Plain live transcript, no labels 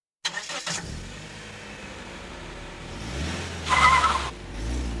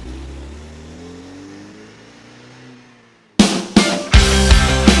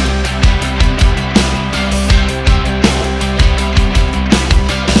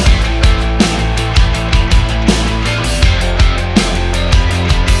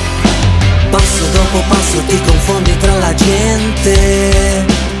dopo passo ti confondi tra la gente,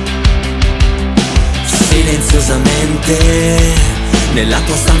 silenziosamente, nella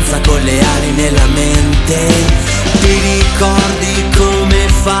tua stanza con le ali nella mente. Ti ricordi come è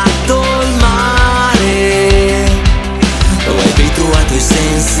fatto il mare, o hai abituato i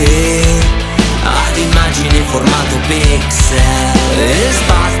sensi ad immagini in formato pixel, e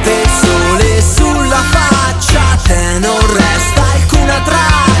sbatte il sole sulla faccia, a te non resta alcuna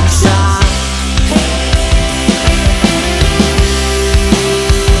traccia.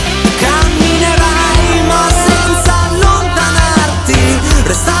 Camminerai ma senza allontanarti,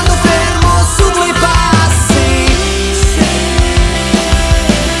 restando fermo su due passi.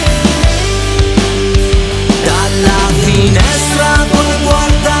 Dalla finestra puoi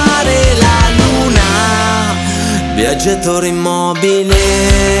guardare la luna, viaggiatore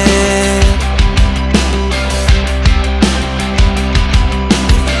immobile.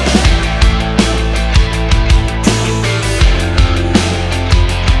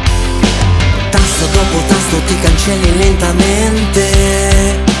 Tasto dopo tasto ti cancelli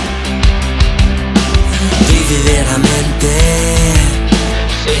lentamente, vivi veramente.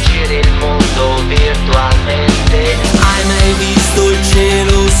 Se giri il mondo virtualmente, hai mai visto il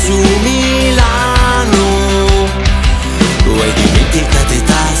cielo su Milano? O hai dimenticato i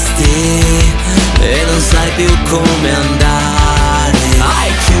tasti e non sai più come andare?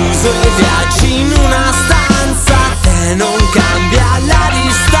 Hai chiuso i viaggi in una stanza, a te non cambia la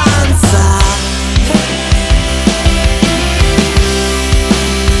distanza.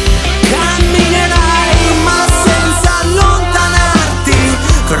 Camminerai ma senza allontanarti,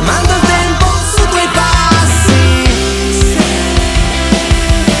 fermando il tempo su due passi.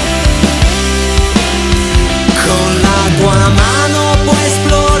 Con la tua mano puoi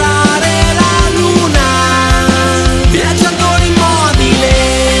esplorare la luna, viaggiatore immobile.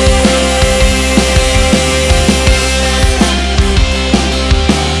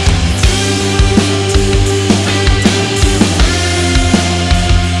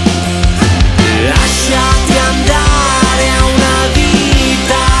 Lasciati andare a una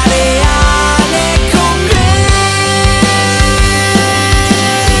vita reale con me,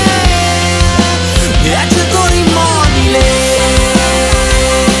 viaggiatore immobile.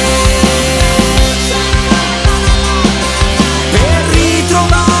 Per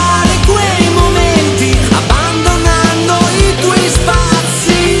ritrovare quei momenti, abbandonando i tuoi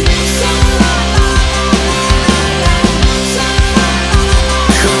spazi.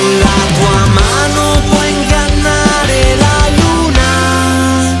 Con la tua mano puoi ingannare la luna,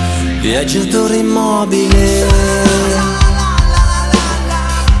 viaggiatore immobile.